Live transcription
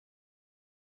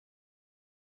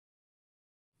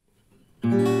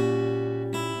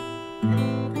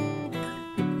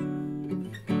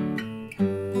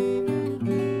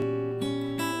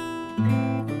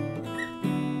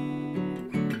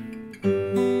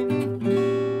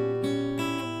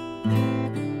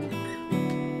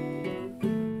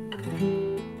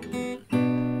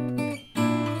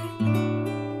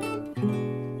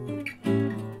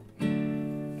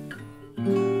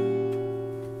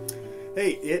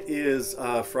It is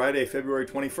Friday, February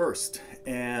 21st,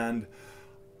 and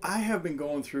I have been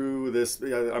going through this.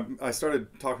 I started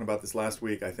talking about this last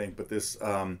week, I think, but this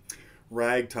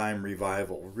ragtime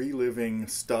revival, reliving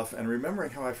stuff and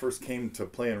remembering how I first came to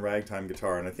playing ragtime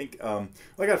guitar. And I think well,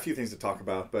 I got a few things to talk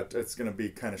about, but it's going to be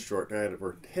kind of short.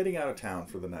 We're heading out of town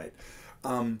for the night.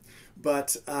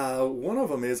 But one of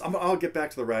them is, I'll get back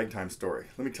to the ragtime story.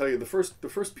 Let me tell you, the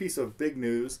first piece of big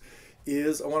news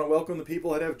is I want to welcome the people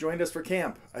that have joined us for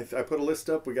camp. I put a list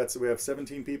up. We have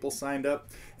 17 people signed up,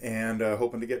 and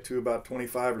hoping to get to about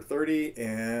 25 or 30.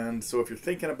 And so if you're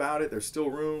thinking about it, there's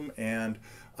still room, and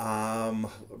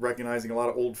recognizing a lot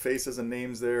of old faces and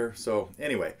names there. So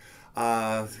anyway,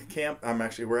 camp.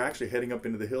 We're actually heading up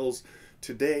into the hills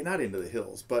today. Not into the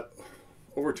hills, but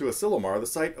over to Asilomar, the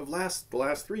site of the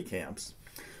last three camps.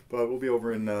 But we'll be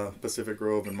over in Pacific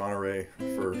Grove and Monterey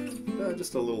for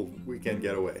just a little weekend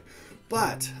getaway.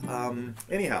 But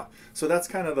anyhow, so that's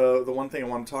kind of the one thing I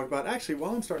want to talk about. Actually,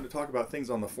 while I'm starting to talk about things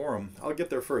on the forum, I'll get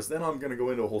there first. Then I'm going to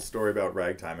go into a whole story about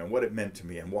ragtime and what it meant to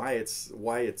me and why it's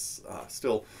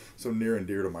still so near and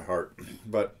dear to my heart.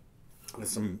 But with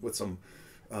some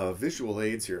visual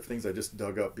aids here, things I just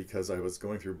dug up because I was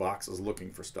going through boxes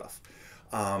looking for stuff.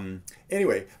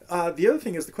 Anyway, the other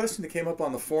thing is the question that came up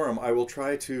on the forum. I will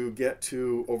try to get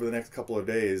to over the next couple of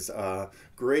days.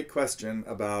 Great question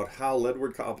about how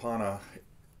Ledward Kaupana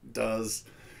does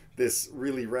this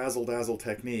really razzle-dazzle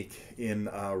technique in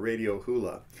radio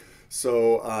hula.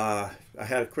 So I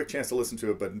had a quick chance to listen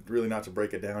to it, but really not to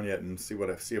break it down yet and see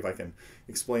if I can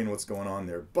explain what's going on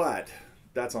there. But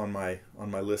that's on my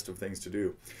list of things to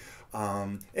do.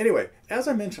 Anyway, as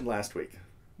I mentioned last week.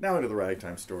 Now into the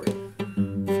ragtime story.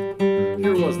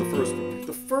 Here was the first one.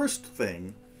 The first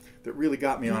thing that really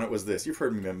got me on it was this. You've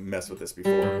heard me mess with this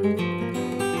before.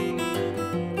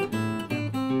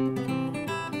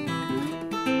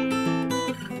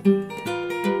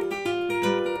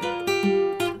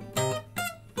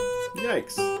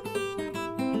 Yikes.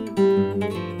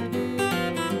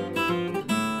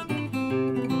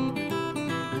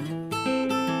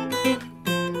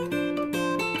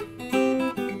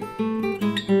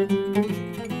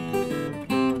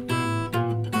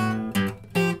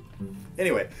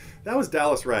 Anyway, that was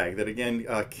Dallas Rag that again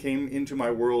came into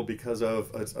my world because of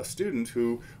a student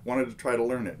who wanted to try to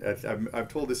learn it. I've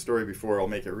told this story before. I'll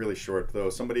make it really short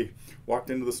though. Somebody walked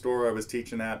into the store I was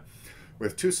teaching at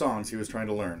with two songs he was trying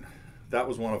to learn. That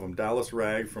was one of them, Dallas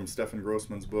Rag from Stefan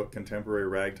Grossman's book, Contemporary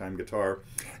Ragtime Guitar,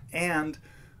 and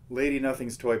Lady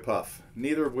Nothing's Toy Puff,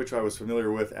 neither of which I was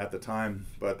familiar with at the time,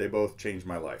 but they both changed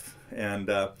my life.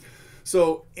 And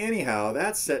so anyhow,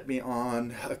 that set me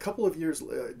on a couple of years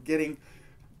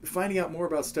finding out more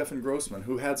about Stefan Grossman,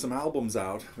 who had some albums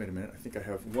out. Wait a minute, I think I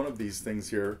have one of these things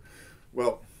here.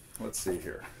 Well, let's see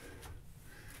here.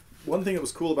 One thing that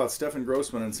was cool about Stefan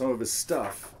Grossman and some of his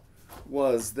stuff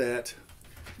was that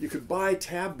you could buy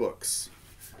tab books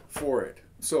for it.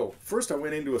 So first I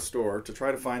went into a store to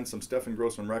try to find some Stefan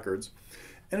Grossman records.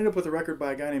 Ended up with a record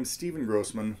by a guy named Stephen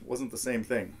Grossman. Wasn't the same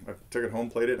thing. I took it home,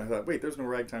 played it, and I thought, wait, there's no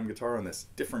ragtime guitar on this.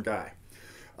 Different guy.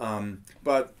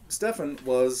 But Stefan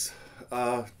was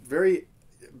very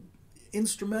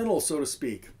instrumental, so to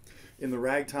speak, in the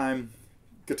ragtime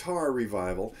guitar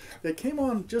revival that came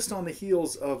on just on the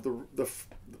heels of the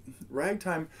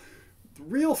ragtime, the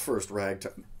real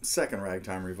second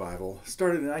ragtime revival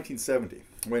started in 1970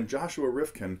 when Joshua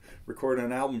Rifkin recorded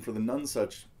an album for the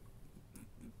Nonesuch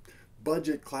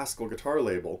budget classical guitar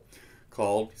label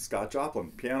called Scott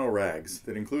Joplin Piano Rags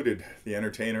that included The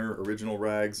Entertainer, Original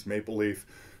Rags, Maple Leaf,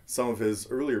 some of his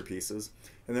earlier pieces,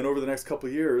 and then over the next couple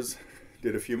of years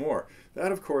did a few more.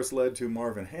 That of course led to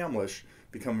Marvin Hamlish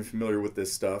becoming familiar with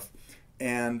this stuff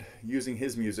and using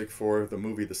his music for the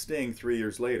movie The Sting 3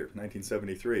 years later,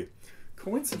 1973.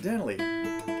 Coincidentally,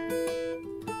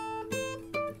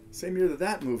 same year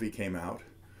that movie came out,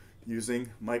 using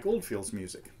Mike Oldfield's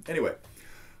music. Anyway,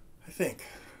 I think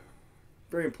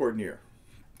very important year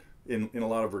in a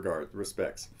lot of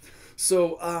respects.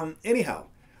 So anyhow,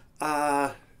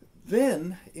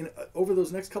 then over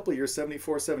those next couple of years,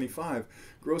 74, 75,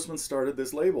 Grossman started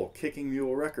this label, Kicking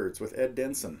Mule Records, with Ed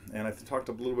Denson. And I talked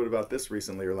a little bit about this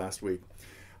recently or last week.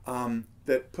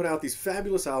 That put out these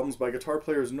fabulous albums by guitar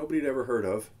players nobody had ever heard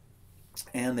of.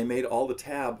 And they made all the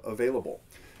tab available.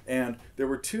 And there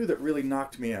were two that really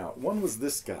knocked me out. One was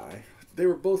this guy. They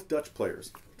were both Dutch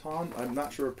players. Tom, I'm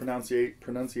not sure of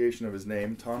pronunciation of his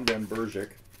name, Tom van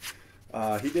Bergijk.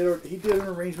 He did an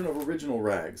arrangement of Original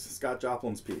Rags, Scott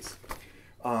Joplin's piece.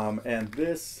 And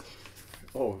this,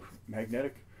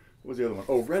 Magnetic, what was the other one?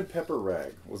 Oh, Red Pepper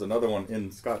Rag was another one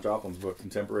in Scott Joplin's book,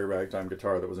 Contemporary Ragtime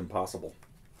Guitar, that was impossible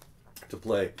to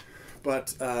play.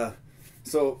 But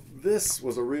so this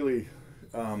was a really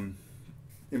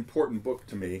important book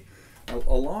to me,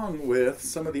 along with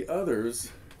some of the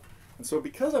others. And so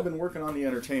because I've been working on The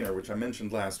Entertainer, which I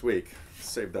mentioned last week,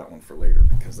 save that one for later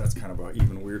because that's kind of an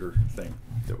even weirder thing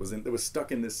that was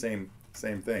stuck in this same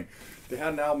thing. They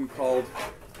had an album called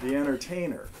The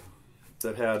Entertainer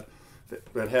that had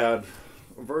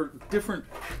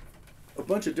a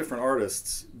bunch of different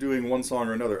artists doing one song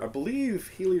or another. I believe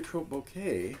Heliotrope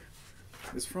Bouquet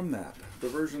is from that. The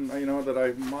version that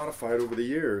I modified over the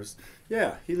years.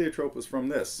 Yeah, Heliotrope was from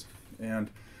this. And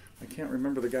I can't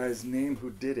remember the guy's name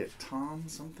who did it. Tom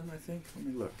something, I think. Let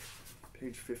me look.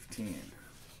 Page 15.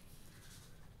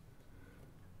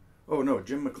 Oh no,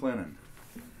 Jim McLennan.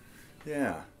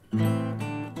 Yeah.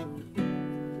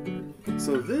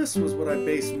 So this was what I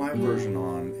based my version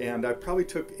on, and I probably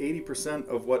took 80%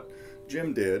 of what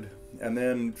Jim did and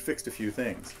then fixed a few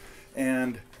things.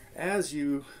 And as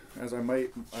I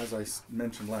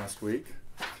mentioned last week,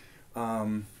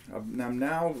 I'm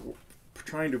now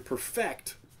trying to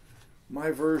perfect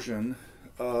my version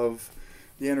of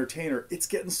The Entertainer. It's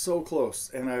getting so close,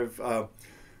 and I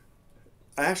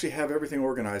actually have everything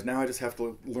organized. Now I just have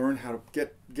to learn how to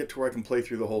get to where I can play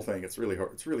through the whole thing. It's really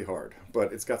hard. It's really hard,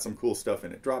 but it's got some cool stuff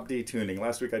in it. Drop D tuning.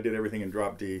 Last week I did everything in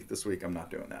drop D. This week I'm not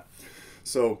doing that.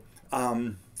 So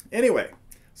anyway,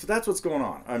 so that's what's going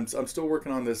on. I'm still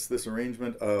working on this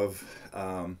arrangement of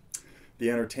The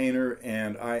Entertainer,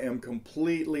 and I am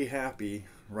completely happy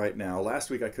right now. Last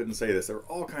week I couldn't say this. There were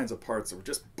all kinds of parts that were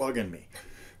just bugging me.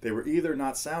 They were either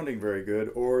not sounding very good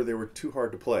or they were too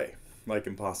hard to play, like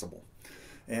impossible.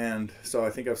 And so I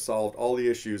think I've solved all the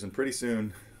issues, and pretty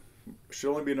soon,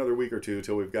 should only be another week or two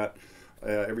till we've got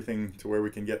everything to where we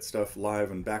can get stuff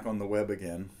live and back on the web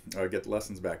again, get the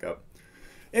lessons back up.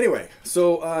 Anyway,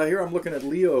 so here I'm looking at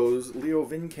Leo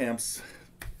Wijnkamp's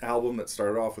album that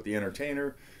started off with The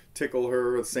Entertainer, Tickle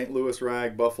Her, St. Louis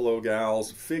Rag, Buffalo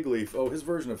Gals, Fig Leaf. Oh, his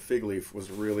version of Fig Leaf was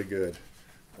really good,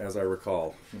 as I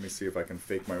recall. Let me see if I can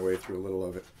fake my way through a little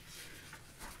of it.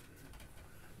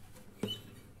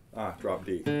 Ah, drop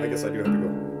D. I guess I do have to go.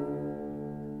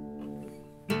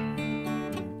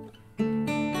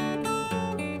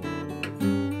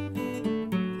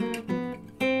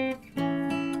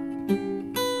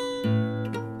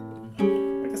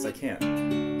 I guess I can't.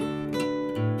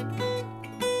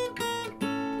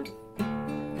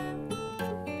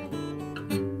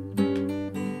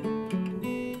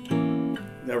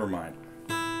 Never mind.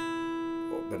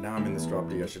 Oh, but now I'm in this drop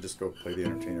D. I should just go play The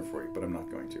Entertainer for you, but I'm not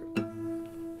going to.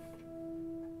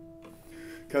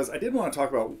 Because I did want to talk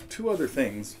about two other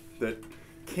things that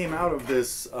came out of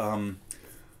this going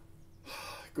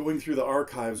through the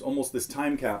archives, almost this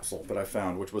time capsule that I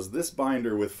found, which was this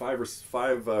binder with 4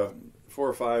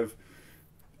 or 5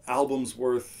 albums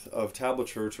worth of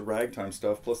tablature to ragtime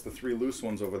stuff, plus the 3 loose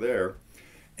ones over there.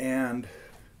 And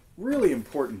really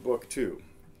important book too,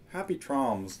 Happy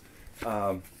Traum's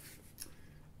guitar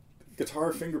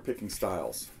fingerpicking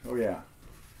styles. Oh yeah.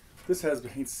 This has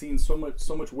seen so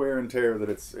much wear and tear that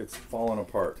it's fallen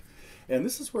apart. And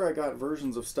this is where I got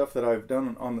versions of stuff that I've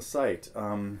done on the site.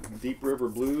 Deep River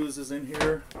Blues is in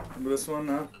here. Remember this one?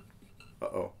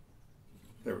 Uh-oh.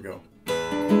 There we go.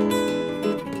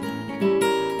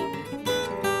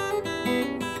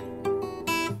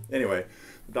 Anyway,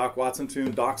 Doc Watson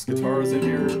tune, Doc's guitar is in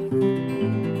here.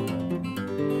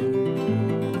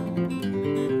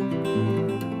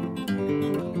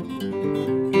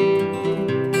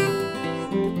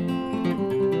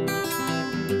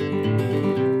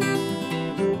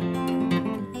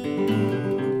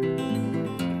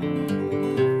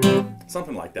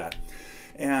 Something like that.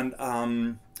 And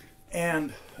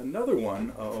another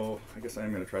one, I guess I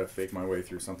am going to try to fake my way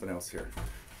through something else here.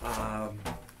 I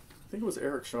think it was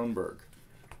Eric Schoenberg.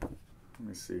 Let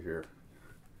me see here.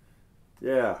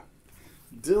 Yeah.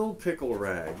 Dill Pickle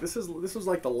Rag. This was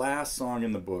like the last song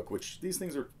in the book, which these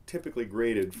things are typically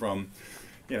graded from,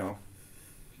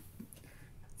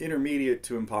 intermediate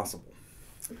to impossible.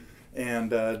 And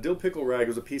Dill Pickle Rag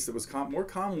was a piece that was more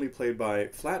commonly played by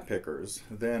flat pickers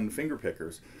than finger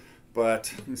pickers.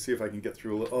 But let me see if I can get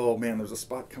through a little. Oh man, there's a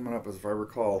spot coming up, as if I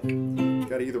recall.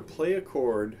 Got to either play a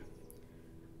chord.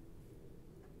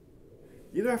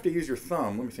 You either have to use your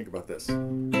thumb. Let me think about this.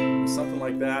 Something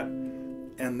like that.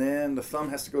 And then the thumb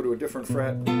has to go to a different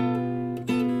fret.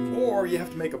 Or you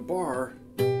have to make a bar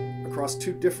across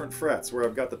 2 different frets, where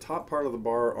I've got the top part of the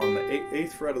bar on the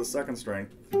 8th fret of the 2nd string,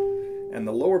 and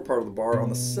the lower part of the bar on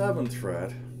the 7th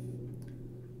fret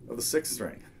of the 6th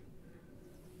string.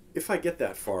 If I get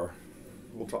that far,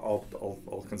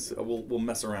 we'll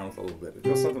mess around with it a little bit. It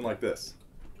goes something like this.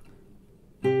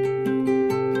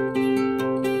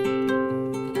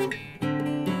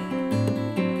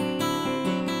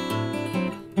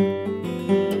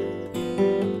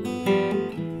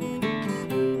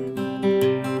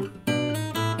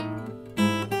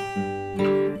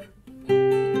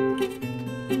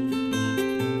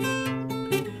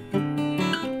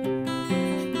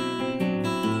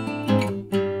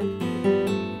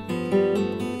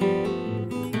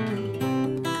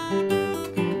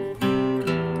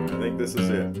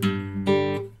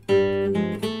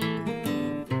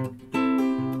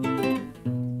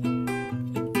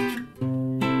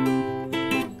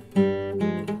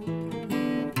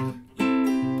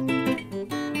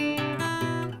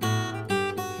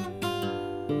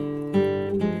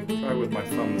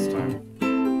 time.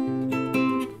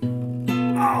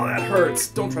 Oh, that hurts.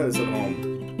 Don't try this at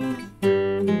home.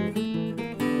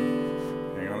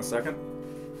 Hang on a second.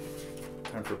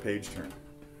 Time for a page turn.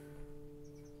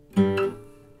 Oh,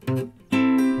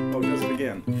 it does it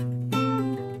again.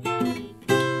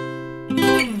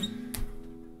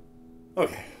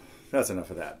 Okay, that's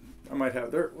enough of that. I might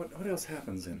have there. What else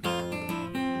happens in?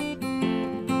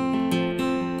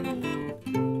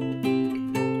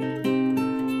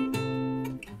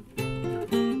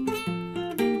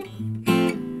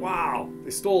 Wow,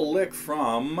 they stole a lick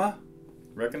from.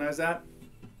 Recognize that?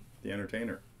 The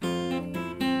Entertainer.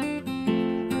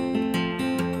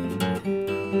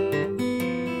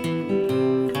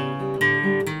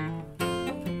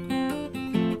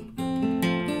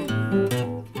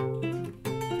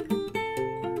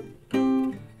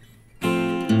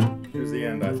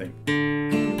 I think.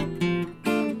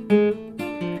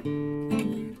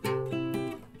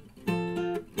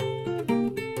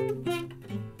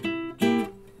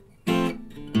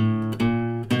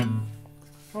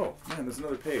 Oh man, there's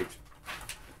another page.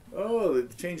 Oh,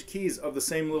 they changed keys of the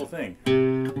same little thing.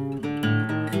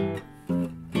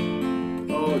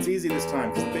 Oh, it's easy this time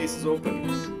because the bass is open.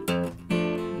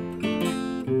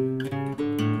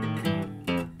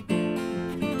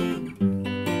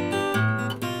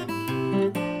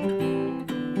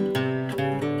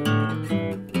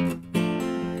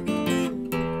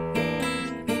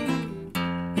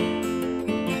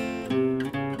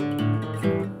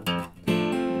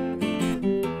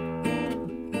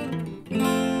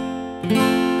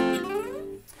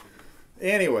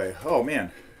 Anyway, oh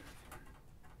man,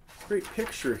 great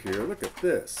picture here. Look at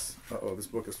this. Uh-oh, this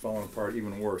book is falling apart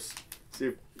even worse. See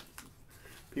if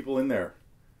people in there.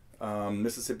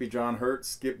 Mississippi John Hurt,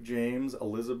 Skip James,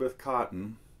 Elizabeth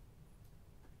Cotton,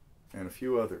 and a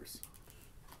few others.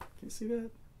 Can you see that?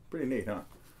 Pretty neat, huh?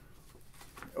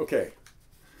 Okay,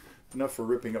 enough for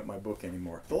ripping up my book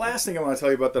anymore. The last thing I want to tell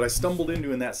you about that I stumbled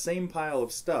into in that same pile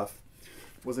of stuff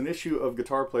was an issue of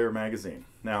Guitar Player magazine.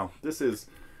 Now, this is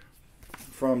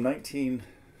from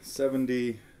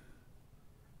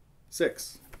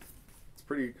 1976. It's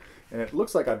pretty, and it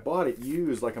looks like I bought it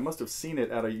used, like I must have seen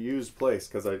it at a used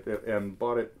place and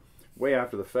bought it way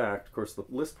after the fact. Of course, the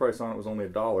list price on it was only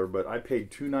 $1, but I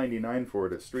paid $2.99 for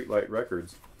it at Streetlight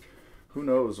Records. Who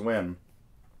knows when?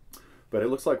 But it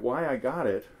looks like why I got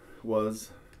it was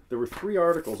there were 3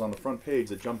 articles on the front page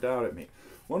that jumped out at me.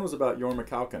 One was about Jorma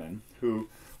Kauknen, who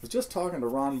was just talking to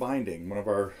Ron Binding, one of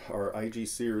our IG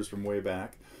seers from way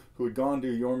back, who had gone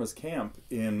to Jorma's camp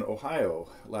in Ohio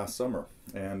last summer.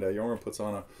 And Jorma puts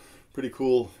on a pretty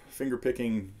cool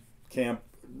finger-picking camp.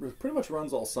 Pretty much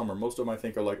runs all summer. Most of them, I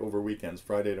think, are like over weekends,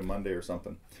 Friday to Monday or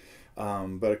something.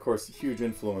 But, of course, huge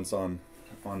influence on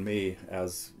me,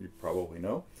 as you probably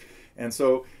know. And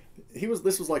so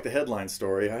this was like the headline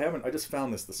story. I just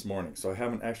found this morning, so I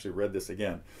haven't actually read this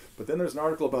again. But then there's an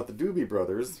article about the Doobie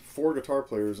Brothers, 4 guitar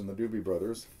players in the Doobie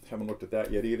Brothers. Haven't looked at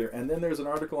that yet either. And then there's an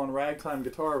article on ragtime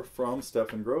guitar from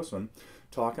Stefan Grossman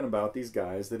talking about these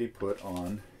guys that he put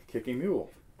on Kicking Mule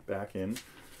back in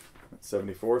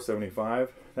 74,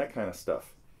 75, that kind of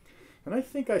stuff. And I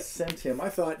think I sent him, I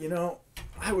thought, you know,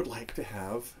 I would like to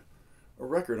have a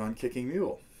record on Kicking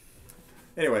Mule.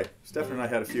 Anyway, Stefan and I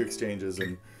had a few exchanges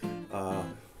and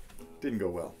didn't go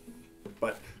well.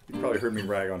 But you probably heard me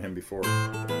rag on him before.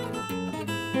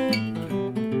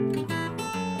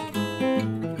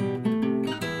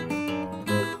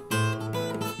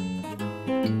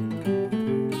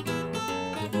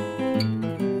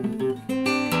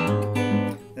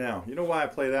 Now, you know why I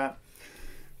play that?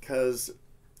 Because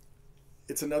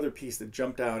it's another piece that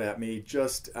jumped out at me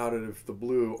just out of the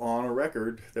blue on a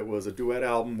record that was a duet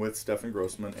album with Stefan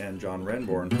Grossman and John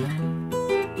Renbourn.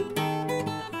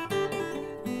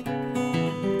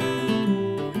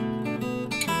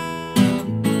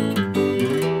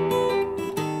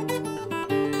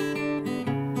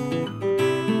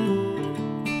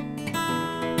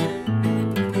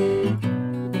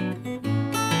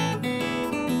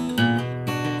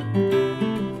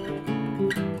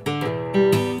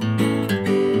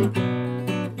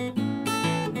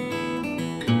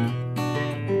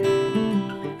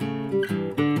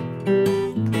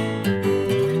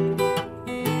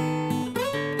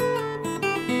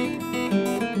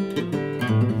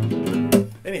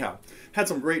 Anyhow, had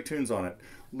some great tunes on it.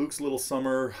 Luke's Little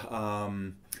Summer,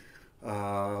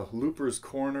 Looper's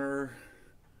Corner.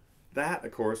 That,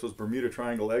 of course, was Bermuda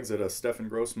Triangle Exit, a Stefan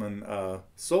Grossman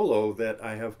solo that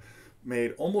I have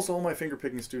made almost all my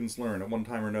fingerpicking students learn at one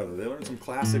time or another. They learn some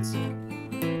classics.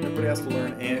 Everybody has to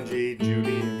learn Angie,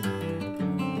 Judy,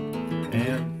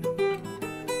 and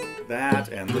that,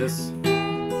 and this.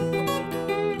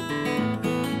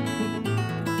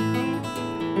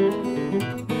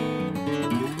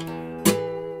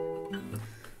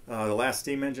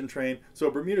 steam engine train.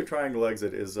 So Bermuda Triangle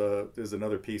Exit is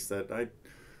another piece that I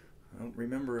don't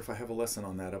remember if I have a lesson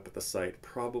on that up at the site.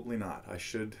 Probably not. I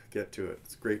should get to it.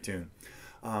 It's a great tune.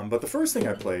 But the first thing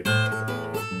I played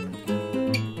was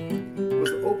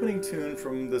the opening tune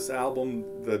from this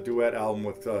album, the duet album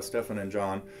with Stefan and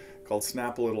John, called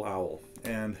Snap a Little Owl.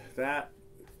 And that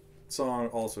song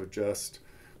also just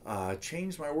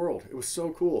changed my world. It was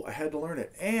so cool. I had to learn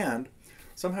it. And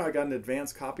somehow I got an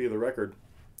advance copy of the record.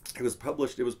 It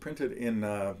was printed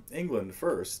in England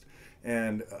first.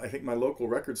 And I think my local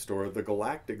record store, the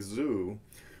Galactic Zoo,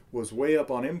 was way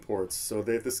up on imports. So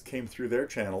this came through their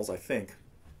channels, I think.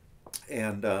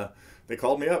 And they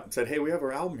called me up and said, hey, we have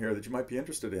our album here that you might be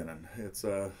interested in. And it's,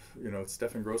 it's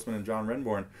Stefan Grossman and John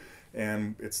Renbourn.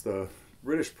 And it's the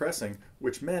British pressing,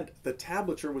 which meant the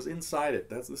tablature was inside it.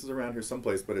 This is around here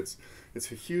someplace, but it's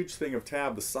a huge thing of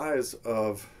tab the size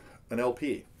of an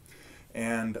LP.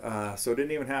 And so it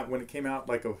didn't even have, when it came out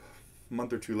like a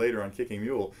month or two later on Kicking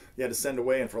Mule, you had to send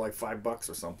away, and for like $5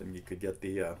 or something, you could get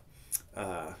the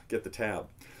tab.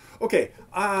 Okay,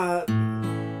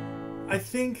 I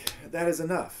think that is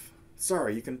enough.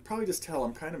 Sorry, you can probably just tell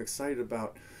I'm kind of excited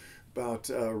about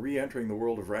re-entering the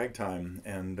world of ragtime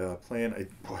and playing.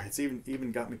 Boy, it's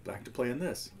even got me back to playing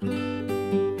this.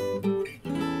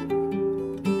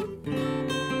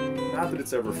 Not that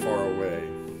it's ever far away.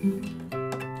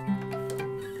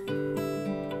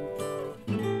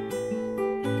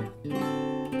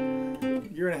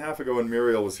 A year and a half ago when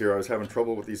Muriel was here, I was having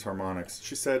trouble with these harmonics.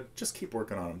 She said, just keep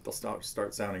working on them. They'll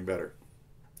start sounding better.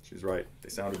 She's right. They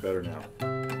sounded better now.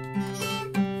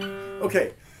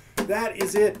 Okay, that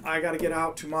is it. I got to get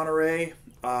out to Monterey.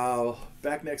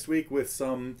 Back next week with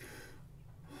some,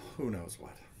 who knows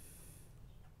what.